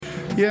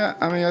Yeah,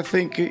 I mean, I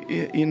think,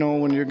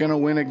 when you're going to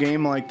win a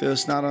game like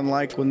this, not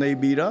unlike when they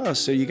beat us,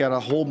 so you got a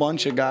whole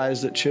bunch of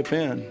guys that chip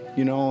in.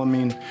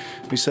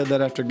 We said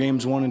that after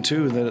games 1 and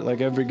 2, that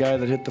like every guy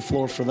that hit the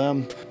floor for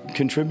them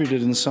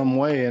contributed in some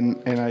way, and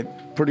I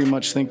pretty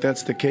much think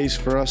that's the case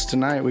for us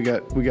tonight. We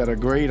got a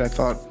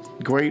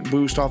great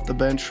boost off the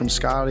bench from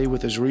Scotty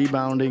with his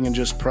rebounding and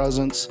just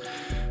presence.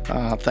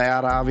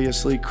 Thad,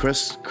 obviously.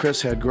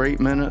 Chris had great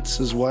minutes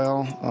as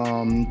well.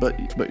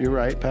 But you're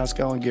right.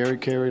 Pascal and Gary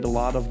carried a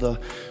lot of the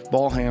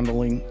ball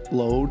handling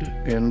load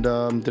and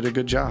did a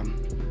good job.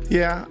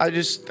 Yeah, I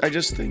just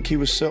think he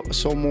was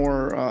so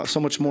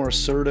much more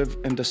assertive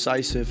and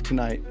decisive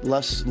tonight.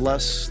 Less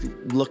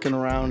looking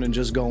around and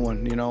just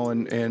going,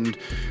 and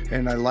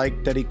I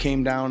like that he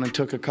came down and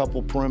took a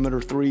couple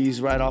perimeter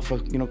threes right off a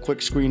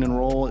quick screen and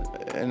roll,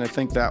 and I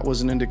think that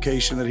was an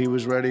indication that he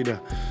was ready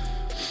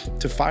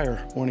to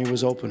fire when he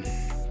was open.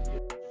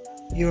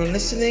 You're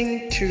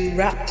listening to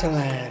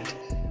Raptorland.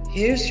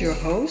 Here's your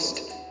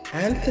host,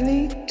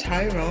 Anthony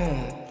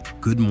Tyrone.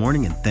 Good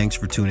morning and thanks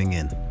for tuning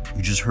in.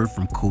 You just heard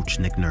from Coach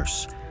Nick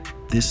Nurse.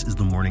 This is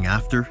the morning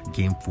after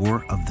Game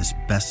 4 of this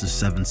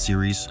best-of-7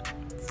 series,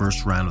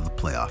 first round of the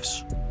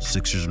playoffs,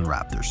 Sixers and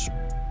Raptors.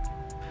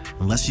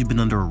 Unless you've been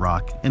under a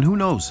rock, and who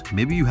knows,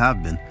 maybe you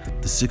have been,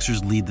 the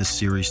Sixers lead this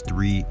series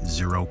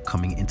 3-0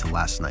 coming into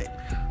last night.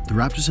 The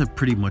Raptors have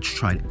pretty much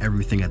tried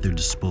everything at their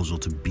disposal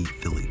to beat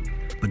Philly,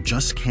 but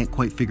just can't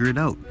quite figure it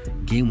out.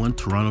 Game 1,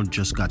 Toronto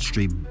just got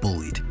straight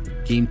bullied.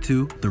 Game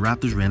 2, the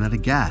Raptors ran out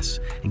of gas.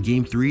 In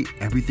Game 3,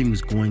 everything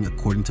was going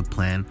according to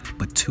plan,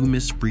 but 2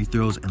 missed free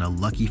throws and a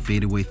lucky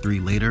fadeaway 3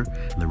 later,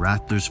 and the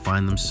Raptors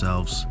find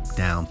themselves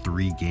down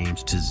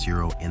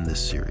 3-0 in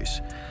this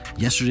series.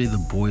 Yesterday, the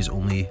boys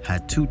only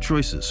had 2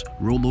 choices,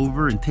 roll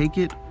over and take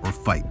it, or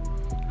fight.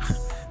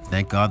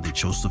 Thank God they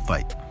chose to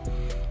fight.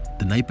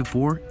 The night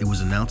before, it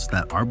was announced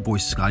that our boy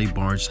Scotty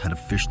Barnes had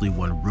officially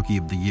won Rookie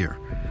of the Year.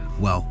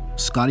 Well,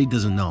 Scotty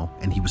doesn't know,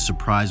 and he was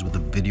surprised with a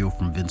video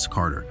from Vince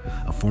Carter,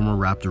 a former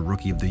Raptor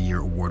Rookie of the Year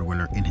award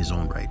winner in his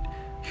own right.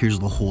 Here's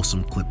the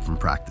wholesome clip from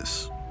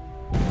practice.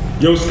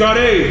 Yo,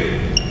 Scotty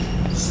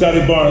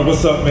Barnes,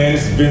 what's up, man?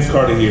 This is Vince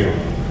Carter here.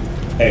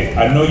 Hey,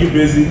 I know you're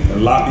busy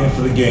and locked in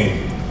for the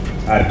game.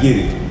 I get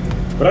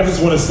it. But I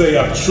just want to say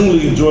I've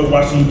truly enjoyed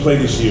watching you play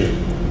this year.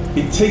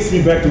 It takes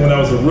me back to when I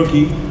was a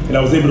rookie and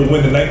I was able to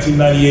win the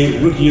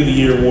 1998 Rookie of the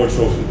Year award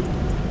trophy.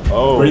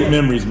 Oh. Great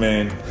memories,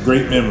 man.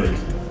 Great memories.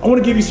 I want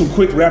to give you some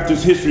quick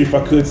Raptors history if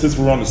I could, since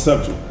we're on the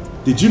subject.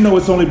 Did you know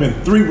it's only been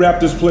 3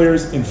 Raptors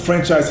players in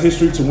franchise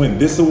history to win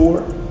this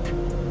award?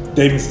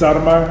 David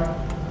Stoudemire,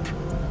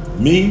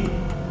 me,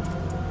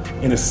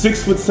 and a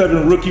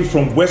 6'7" rookie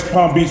from West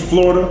Palm Beach,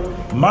 Florida,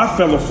 my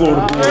fellow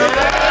Florida boy,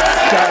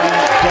 Scotty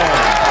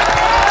Barnes.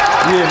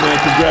 Yeah, man,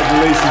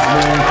 congratulations,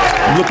 man.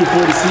 I'm looking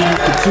forward to seeing you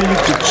continue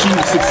to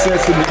achieve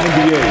success in the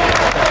NBA.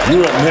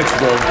 You're up next,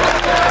 bro.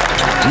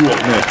 You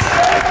up next.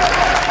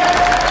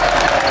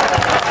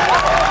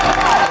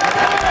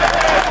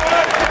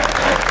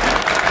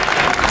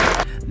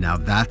 Now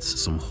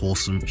that's some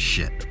wholesome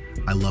shit.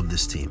 I love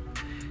this team.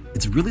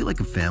 It's really like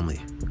a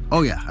family.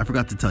 Oh yeah, I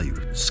forgot to tell you,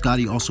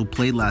 Scotty also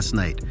played last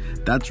night.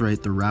 That's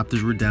right, the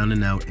Raptors were down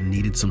and out and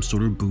needed some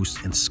sort of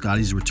boost, and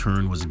Scotty's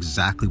return was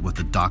exactly what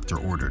the doctor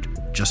ordered,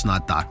 just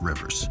not Doc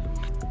Rivers.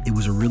 It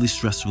was a really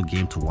stressful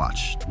game to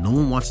watch. No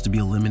one wants to be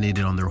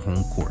eliminated on their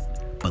home court.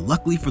 But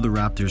luckily for the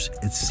Raptors,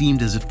 it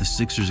seemed as if the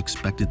Sixers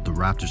expected the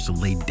Raptors to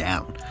lay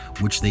down,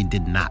 which they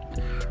did not.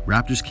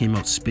 Raptors came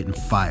out spitting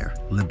fire,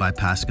 led by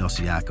Pascal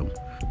Siakam.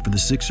 For the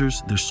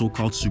Sixers, their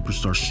so-called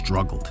superstar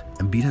struggled.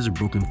 Embiid has a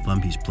broken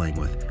thumb he's playing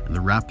with, and the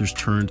Raptors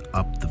turned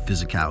up the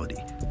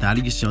physicality.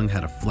 Thaddeus Young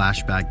had a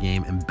flashback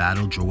game and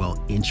battled Joel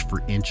inch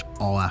for inch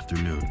all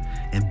afternoon.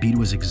 Embiid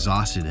was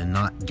exhausted and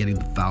not getting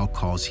the foul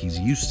calls he's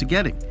used to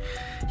getting.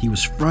 He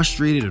was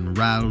frustrated and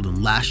rattled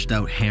and lashed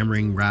out,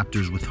 hammering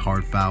Raptors with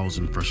hard fouls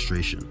and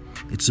frustration.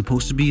 It's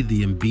supposed to be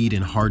the Embiid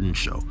and Harden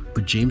show,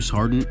 but James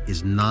Harden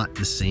is not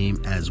the same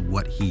as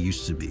what he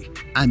used to be.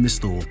 I miss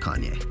the old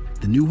Kanye.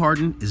 The new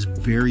Harden is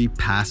very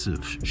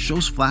passive,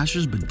 shows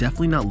flashes, but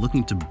definitely not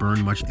looking to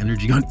burn much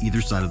energy on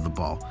either side of the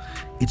ball.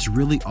 It's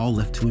really all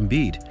left to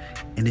Embiid.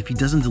 And if he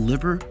doesn't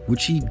deliver,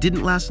 which he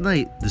didn't last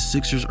night, the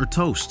Sixers are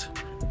toast.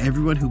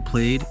 Everyone who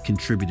played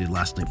contributed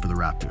last night for the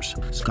Raptors.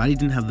 Scotty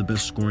didn't have the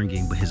best scoring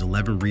game, but his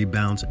 11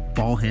 rebounds,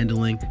 ball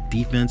handling,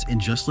 defense,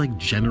 and just like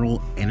general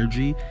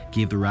energy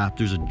gave the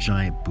Raptors a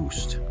giant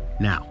boost.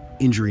 Now,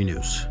 injury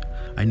news.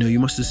 I know you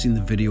must have seen the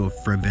video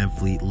of Fred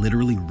VanVleet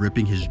literally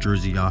ripping his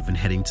jersey off and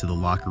heading to the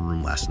locker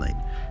room last night.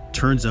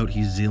 Turns out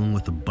he's dealing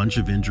with a bunch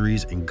of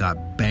injuries and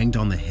got banged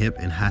on the hip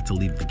and had to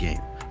leave the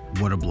game.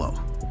 What a blow.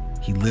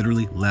 He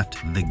literally left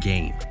the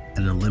game,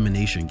 an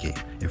elimination game.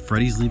 If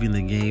Freddie's leaving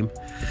the game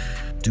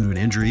due to an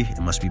injury,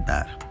 it must be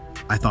bad.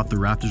 I thought the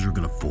Raptors were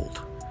going to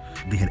fold.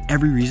 They had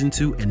every reason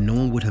to, and no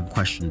one would have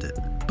questioned it.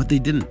 But they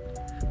didn't.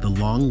 The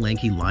long,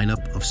 lanky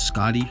lineup of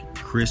Scotty,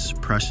 Chris,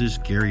 Precious,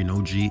 Gary, and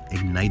OG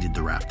ignited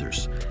the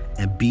Raptors.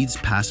 Embiid's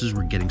passes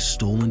were getting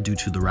stolen due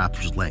to the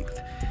Raptors'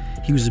 length.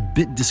 He was a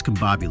bit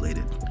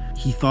discombobulated.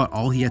 He thought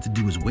all he had to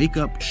do was wake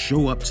up,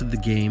 show up to the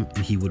game,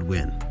 and he would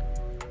win.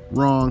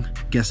 Wrong.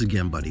 Guess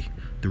again, buddy.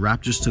 The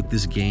Raptors took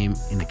this game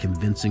in a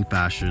convincing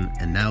fashion,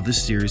 and now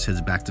this series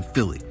heads back to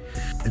Philly.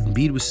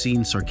 Embiid was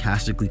seen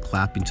sarcastically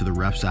clapping to the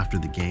refs after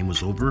the game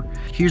was over.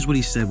 Here's what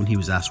he said when he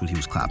was asked what he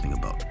was clapping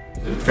about.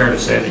 Is it fair to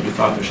say that you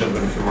thought there should have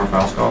been a few more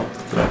fouls called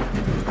today?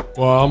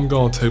 Well, I'm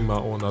going to take my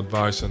own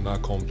advice and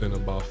not complain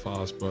about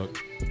fouls, but,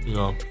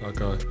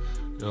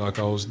 like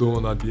I was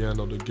doing at the end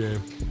of the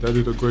game, they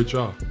did a great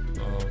job.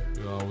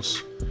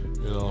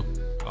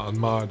 I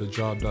admire the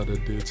job that they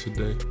did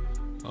today.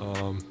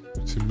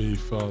 To me, it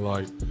felt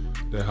like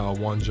they had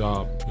one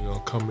job,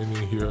 coming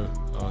in here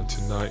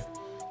tonight,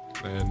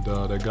 and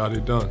they got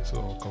it done.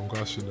 So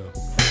congrats to them.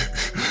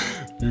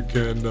 You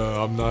can.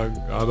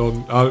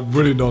 I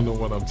really don't know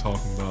what I'm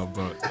talking about,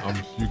 but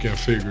you can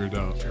figure it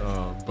out.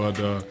 But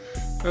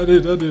they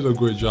did a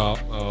great job.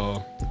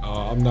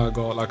 I'm not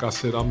gonna, like I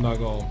said, I'm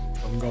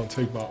gonna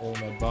take my own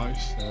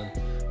advice and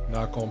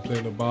not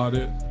complain about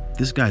it.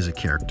 This guy's a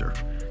character.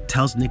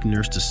 Tells Nick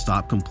Nurse to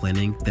stop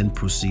complaining, then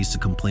proceeds to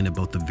complain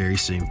about the very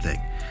same thing.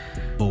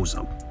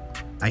 Bozo.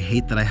 I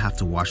hate that I have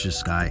to watch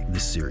this guy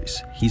this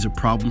series. He's a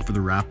problem for the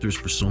Raptors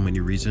for so many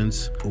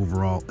reasons.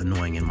 Overall,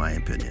 annoying in my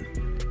opinion.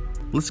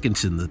 Let's get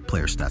into the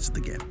player stats of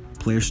the game.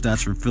 Player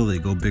stats for Philly,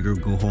 go big or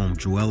go home.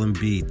 Joel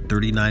Embiid,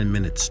 39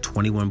 minutes,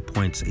 21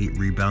 points, 8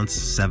 rebounds,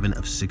 7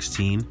 of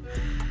 16.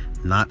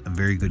 Not a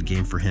very good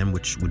game for him,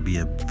 which would be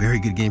a very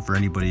good game for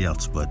anybody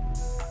else, but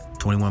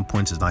 21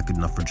 points is not good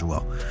enough for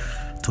Joel.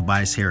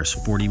 Tobias Harris,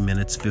 40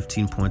 minutes,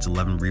 15 points,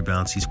 11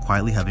 rebounds. He's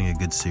quietly having a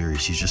good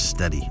series. He's just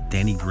steady.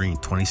 Danny Green,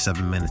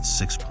 27 minutes,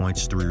 6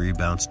 points, 3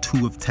 rebounds,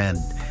 2 of 10.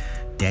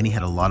 Danny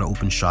had a lot of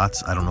open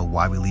shots. I don't know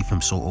why we leave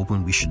him so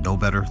open. We should know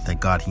better.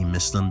 Thank God he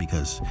missed them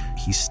because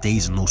he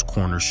stays in those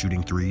corners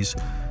shooting threes.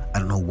 I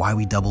don't know why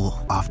we double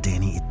off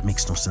Danny. It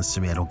makes no sense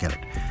to me. I don't get it.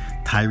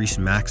 Tyrese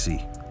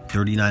Maxey,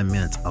 39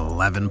 minutes,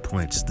 11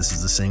 points. This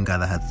is the same guy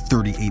that had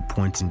 38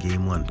 points in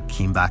game 1.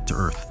 Came back to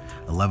earth.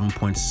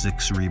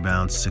 11.6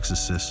 rebounds, 6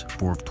 assists,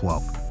 4 of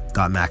 12.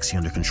 Got Maxey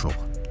under control.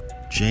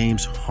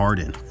 James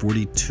Harden,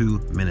 42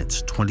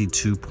 minutes,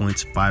 22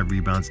 points, 5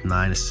 rebounds,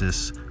 9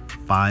 assists,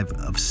 5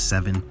 of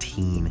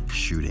 17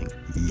 shooting.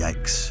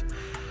 Yikes.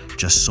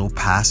 Just so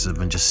passive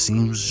and just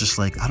seems just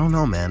like, I don't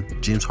know, man.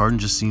 James Harden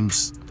just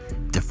seems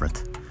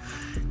different.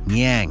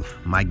 Niang,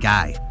 my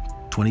guy,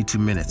 22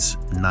 minutes,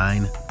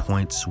 9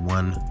 points,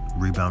 1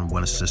 rebound,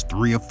 1 assist,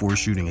 3 of 4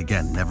 shooting.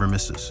 Again, never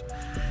misses.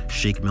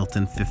 Shake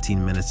Milton,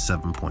 15 minutes,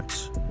 7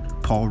 points.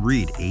 Paul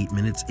Reed, 8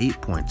 minutes, 8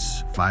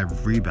 points,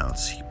 5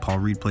 rebounds. Paul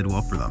Reed played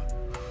well for them.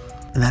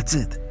 And that's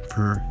it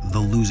for the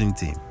losing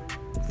team.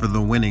 For the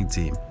winning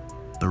team,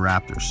 the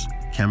Raptors.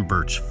 Khem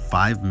Birch,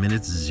 5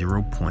 minutes,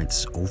 0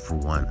 points, 0 for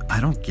 1. I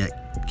don't get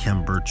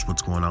Khem Birch,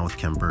 what's going on with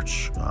Khem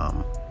Birch.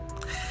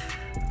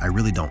 I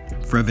really don't.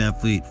 Fred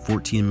VanVleet,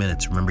 14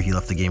 minutes. Remember, he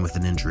left the game with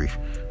an injury.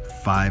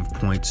 5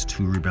 points,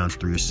 2 rebounds,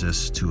 3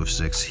 assists, 2 of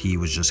 6. He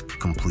was just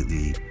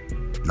completely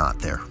not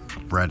there.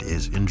 Fred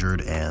is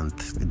injured, and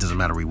it doesn't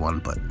matter we won,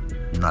 but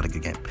not a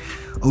good game.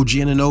 OG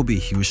Anunoby,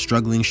 he was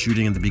struggling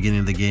shooting at the beginning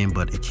of the game,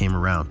 but it came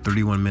around.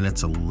 31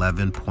 minutes,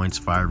 11 points,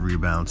 5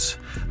 rebounds,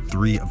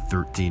 3 of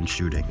 13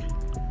 shooting.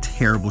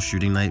 Terrible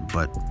shooting night,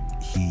 but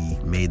he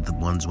made the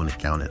ones when it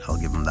counted. I'll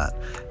give him that.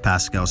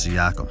 Pascal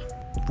Siakam,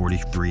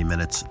 43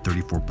 minutes,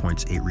 34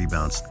 points, 8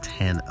 rebounds,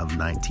 10 of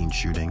 19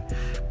 shooting.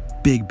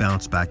 Big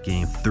bounce back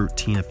game,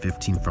 13 of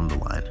 15 from the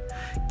line.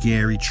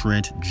 Gary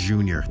Trent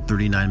Jr.,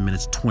 39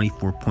 minutes,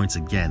 24 points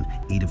again,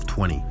 8 of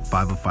 20,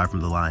 5 of 5 from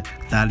the line.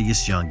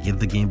 Thaddeus Young, give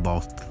the game ball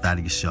to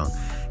Thaddeus Young.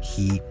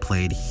 He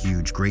played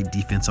huge. Great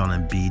defense on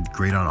Embiid,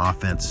 great on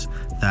offense.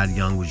 Thad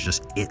Young was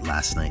just it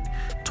last night.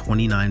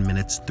 29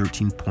 minutes,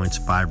 13 points,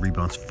 5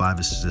 rebounds, 5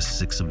 assists,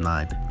 6 of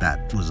 9.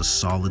 That was a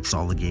solid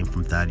game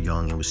from Thad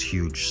Young. It was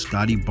huge.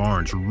 Scotty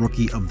Barnes,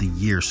 Rookie of the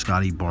Year.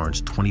 Scotty Barnes,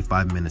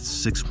 25 minutes,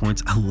 6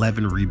 points,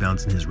 11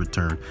 rebounds in his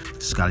return.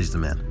 Scotty's the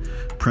man.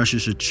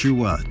 Precious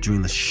Achiuwa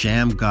doing the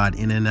sham god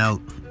in and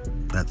out.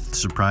 That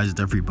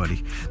surprised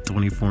everybody.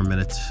 24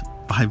 minutes,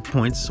 5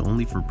 points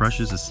only for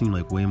Precious. It seemed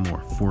like way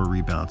more. 4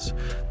 rebounds,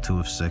 2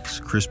 of 6.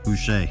 Chris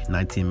Boucher,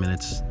 19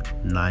 minutes,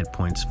 9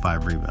 points,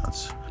 5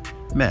 rebounds.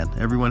 Man,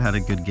 everyone had a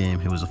good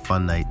game. It was a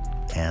fun night,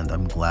 and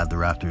I'm glad the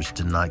Raptors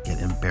did not get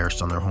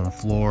embarrassed on their home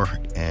floor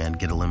and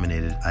get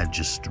eliminated. I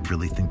just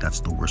really think that's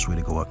the worst way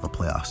to go out in the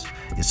playoffs,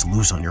 is to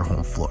lose on your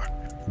home floor.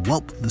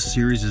 Welp, the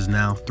series is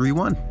now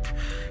 3-1.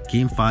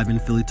 Game 5 in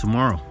Philly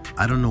tomorrow.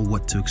 I don't know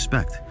what to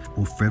expect.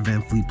 Will Fred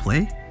VanVleet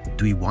play?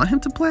 Do we want him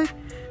to play?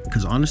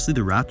 Because honestly, the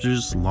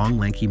Raptors' long,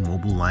 lanky,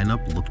 mobile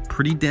lineup looked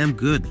pretty damn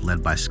good,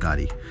 led by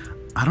Scotty.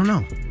 I don't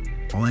know.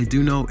 All I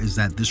do know is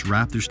that this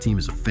Raptors team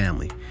is a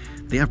family.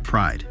 They have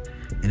pride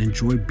and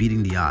enjoy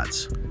beating the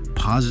odds.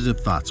 Positive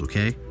thoughts,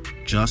 okay?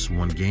 Just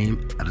one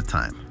game at a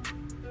time.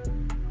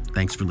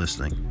 Thanks for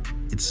listening.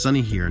 It's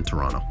sunny here in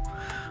Toronto.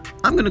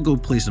 I'm going to go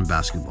play some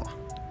basketball.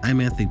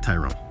 I'm Anthony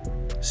Tyrone.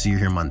 See you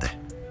here Monday.